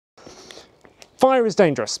Fire is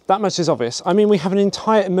dangerous, that much is obvious. I mean, we have an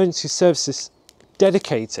entire emergency services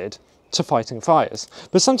dedicated to fighting fires,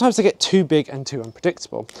 but sometimes they get too big and too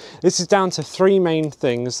unpredictable. This is down to three main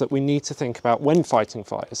things that we need to think about when fighting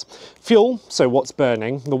fires. Fuel, so what's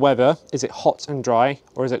burning, the weather, is it hot and dry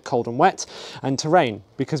or is it cold and wet, and terrain,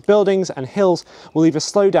 because buildings and hills will either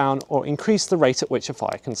slow down or increase the rate at which a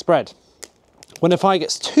fire can spread. When a fire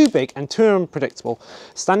gets too big and too unpredictable,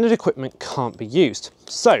 standard equipment can't be used.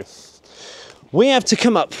 So we have to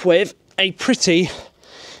come up with a pretty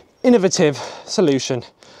innovative solution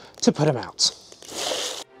to put them out.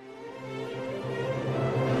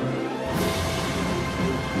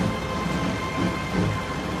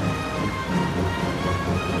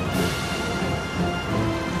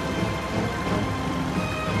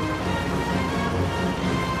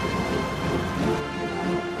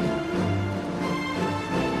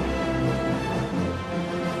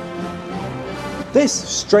 This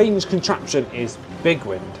strange contraption is Big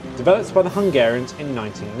Wind, developed by the Hungarians in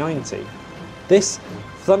 1990. This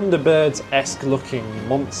Thunderbird-esque looking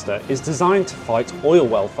monster is designed to fight oil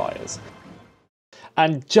well fires.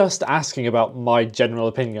 And just asking about my general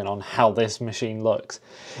opinion on how this machine looks,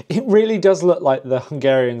 it really does look like the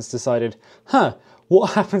Hungarians decided,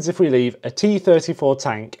 what happens if we leave a T-34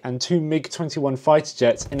 tank and two MiG-21 fighter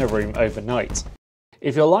jets in a room overnight?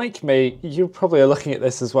 If you're like me, you probably are looking at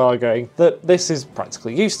this as well going that this is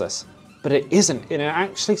practically useless. But it isn't. It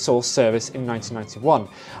actually saw service in 1991.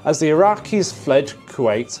 As the Iraqis fled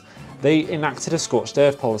Kuwait, they enacted a scorched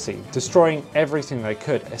earth policy, destroying everything they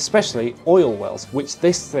could, especially oil wells, which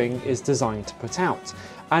this thing is designed to put out.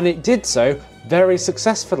 And it did so very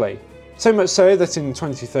successfully. So much so that in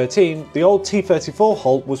 2013, the old T-34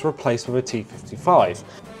 hull was replaced with a T-55.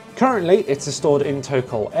 Currently, it is stored in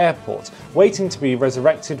Tokol Airport, waiting to be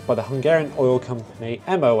resurrected by the Hungarian oil company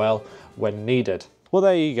MOL when needed. Well,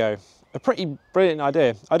 there you go. A pretty brilliant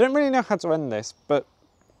idea. I don't really know how to end this, but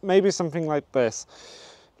maybe something like this.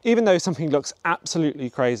 Even though something looks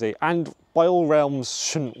absolutely crazy and by all realms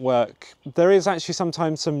shouldn't work, there is actually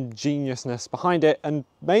sometimes some geniusness behind it, and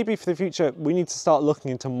maybe for the future we need to start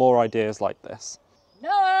looking into more ideas like this.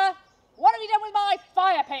 Noah, what have you done with my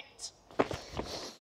fire pit?